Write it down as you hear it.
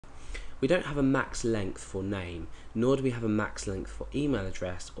we don't have a max length for name, nor do we have a max length for email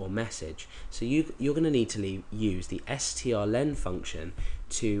address or message. So you're going to need to use the strlen function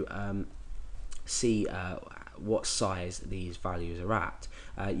to see what size these values are at.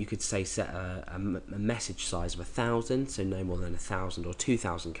 You could say set a message size of 1,000, so no more than 1,000 or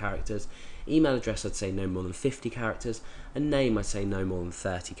 2,000 characters. Email address I'd say no more than 50 characters, and name I'd say no more than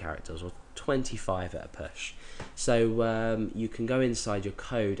 30 characters or 25 at a push. So you can go inside your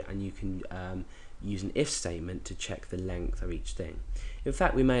code and you can use an if statement to check the length of each thing. In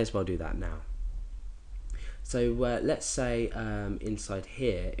fact, we may as well do that now. So let's say inside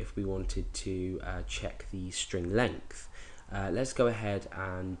here, if we wanted to check the string length, let's go ahead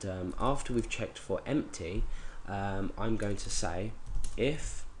and after we've checked for empty, I'm going to say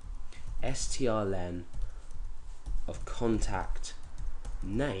if strlen of contact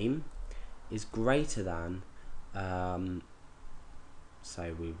name is greater than,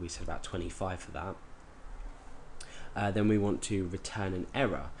 so we said about 25 for that, then we want to return an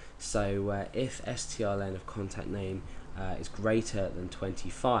error. So if strlen of contact name is greater than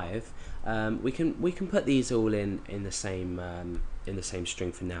 25, we can put these all in the same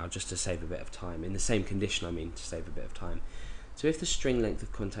string for now, just to save a bit of time. In the same condition, I mean, to save a bit of time. So if the string length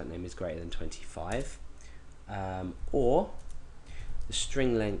of contact name is greater than 25, or the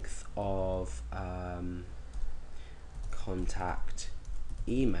string length of contact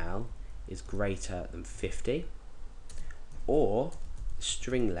email is greater than 50, or the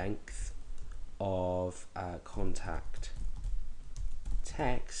string length of contact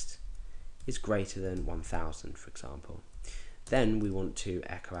text is greater than 1,000, for example, then we want to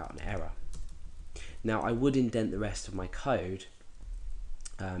echo out an error. Now I would indent the rest of my code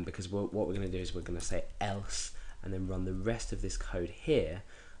because what we're going to do is we're going to say else and then run the rest of this code here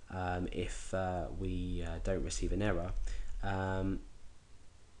if we don't receive an error.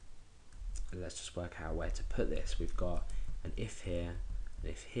 Let's just work out where to put this. We've got an if here, an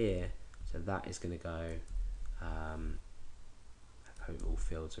if here, so that is going to go all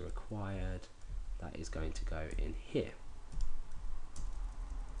fields are required, that is going to go in here.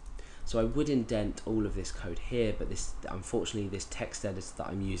 So I would indent all of this code here, but unfortunately this text editor that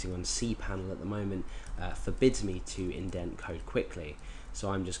I'm using on cPanel at the moment forbids me to indent code quickly. So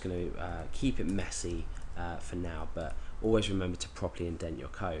I'm just going to keep it messy for now, but always remember to properly indent your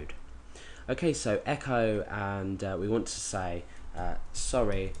code. Okay, so echo, and we want to say,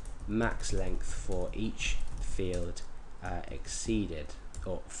 sorry, max length for each field exceeded,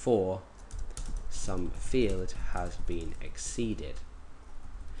 or for some field has been exceeded.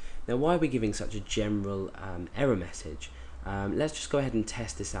 Now, why are we giving such a general error message? Let's just go ahead and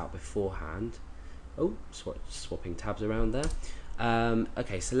test this out beforehand. Oh, swapping tabs around there.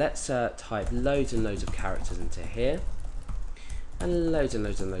 Okay, so let's type loads and loads of characters into here, and loads and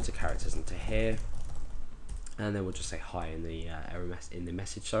loads and loads of characters into here, and then we'll just say hi in the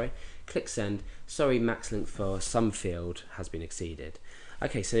message. Sorry. Click send. Sorry, max length for some field has been exceeded.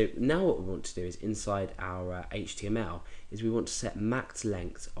 Okay, so now what we want to do is inside our HTML is we want to set max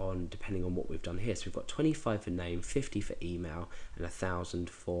length on depending on what we've done here. So we've got 25 for name, 50 for email, and 1,000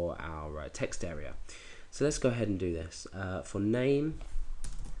 for our text area. So let's go ahead and do this. For name,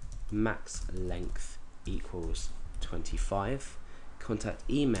 max length equals 25. Contact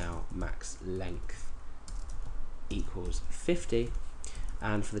email max length equals 50.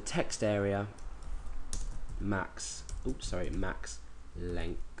 And for the text area, max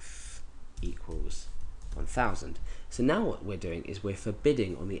length equals 1,000. So now what we're doing is we're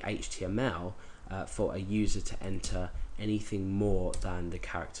forbidding on the HTML for a user to enter anything more than the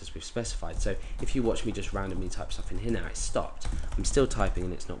characters we've specified. So if you watch me just randomly type stuff in here now, it's stopped. I'm still typing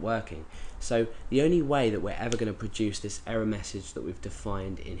and it's not working. So the only way that we're ever going to produce this error message that we've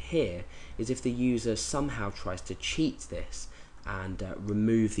defined in here is if the user somehow tries to cheat this and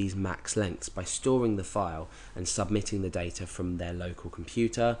remove these max lengths by storing the file and submitting the data from their local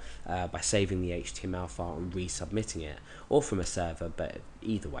computer, by saving the HTML file and resubmitting it, or from a server, but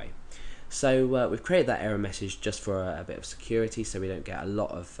either way. So we've created that error message just for a bit of security, so we don't get a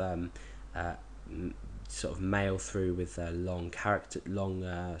lot of sort of mail through with long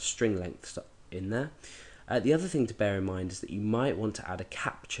string lengths in there. The other thing to bear in mind is that you might want to add a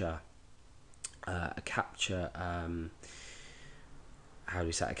capture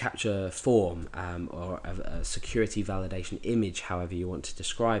form or a security validation image, however you want to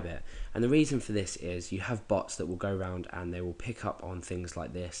describe it. And the reason for this is you have bots that will go around and they will pick up on things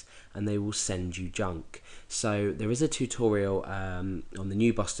like this and they will send you junk. So there is a tutorial on the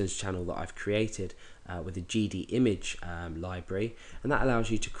New Boston's channel that I've created with a GD image library, and that allows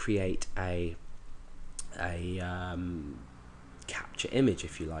you to create a capture image,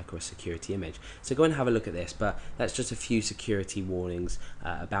 if you like, or a security image. So go and have a look at this, but that's just a few security warnings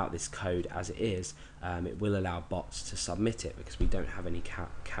about this code as it is. It will allow bots to submit it because we don't have any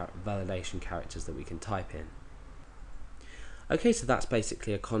validation characters that we can type in. Okay, so that's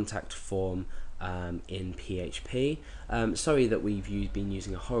basically a contact form in PHP. Sorry that we've been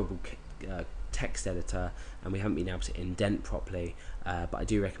using a horrible text editor and we haven't been able to indent properly, but I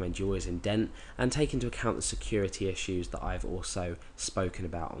do recommend you always indent and take into account the security issues that I've also spoken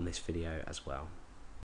about on this video as well.